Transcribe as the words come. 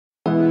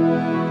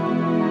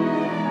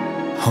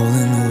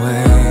holding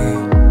away.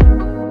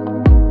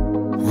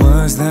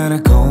 Was that a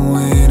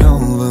going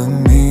over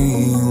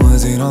me?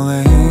 Was it all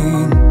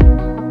vain?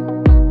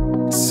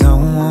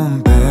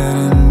 Someone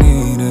better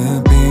need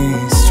a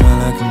beast, strong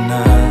like a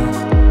knife.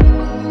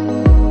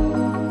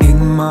 In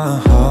my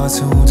heart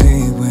so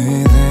deep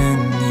within,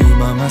 you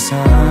by my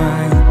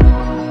side.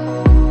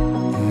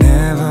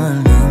 Never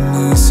leave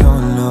me so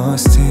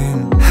lost in.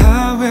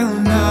 I will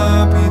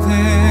not be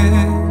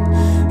there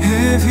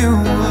if you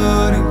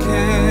wouldn't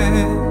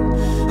care.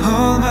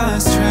 All my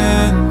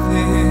strength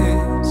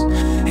is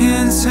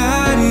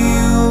inside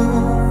you.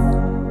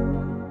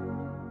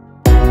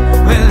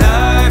 When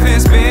life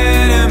is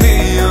beating me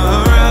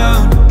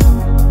around,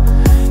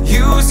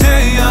 you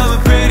say I'm a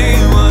pretty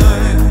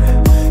one.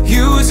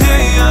 You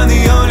say I'm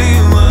the only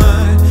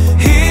one.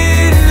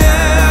 In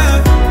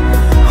love,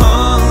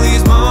 all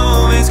these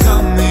moments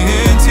come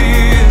in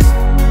tears.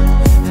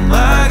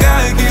 My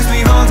God keeps me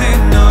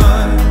holding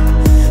on.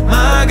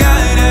 My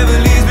God never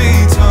leaves me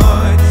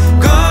torn.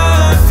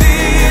 God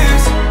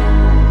fears.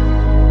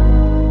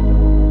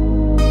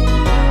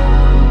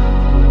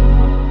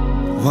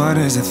 What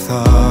is a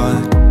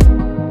thought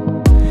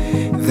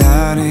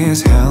that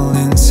is held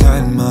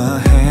inside my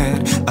head?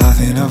 I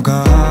think I've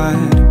got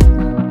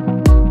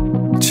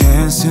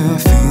chance to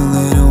feel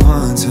it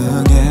once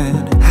again.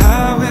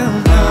 I will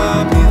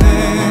not be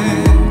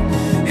there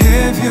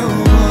if you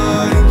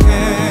wouldn't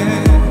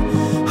care.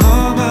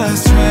 All my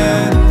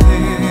strength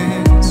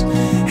is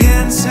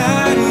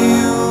inside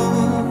you.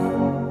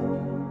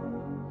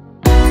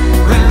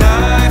 When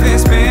life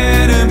is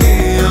spinning me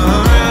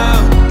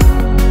around,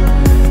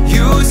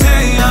 you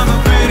say I'm a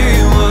pretty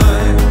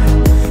one.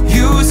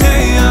 You say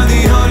I'm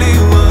the only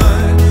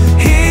one.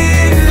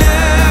 In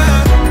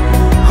love,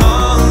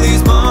 all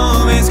these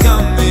moments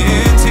come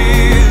in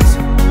tears.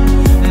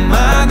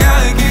 My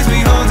God keeps me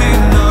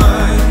holding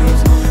on.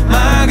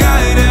 My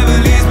God never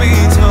leaves me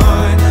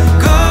torn.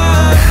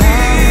 God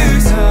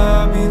fears.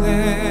 I'll be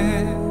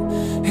there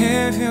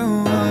if you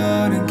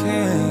wouldn't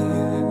care.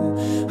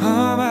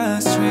 All my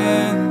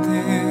strength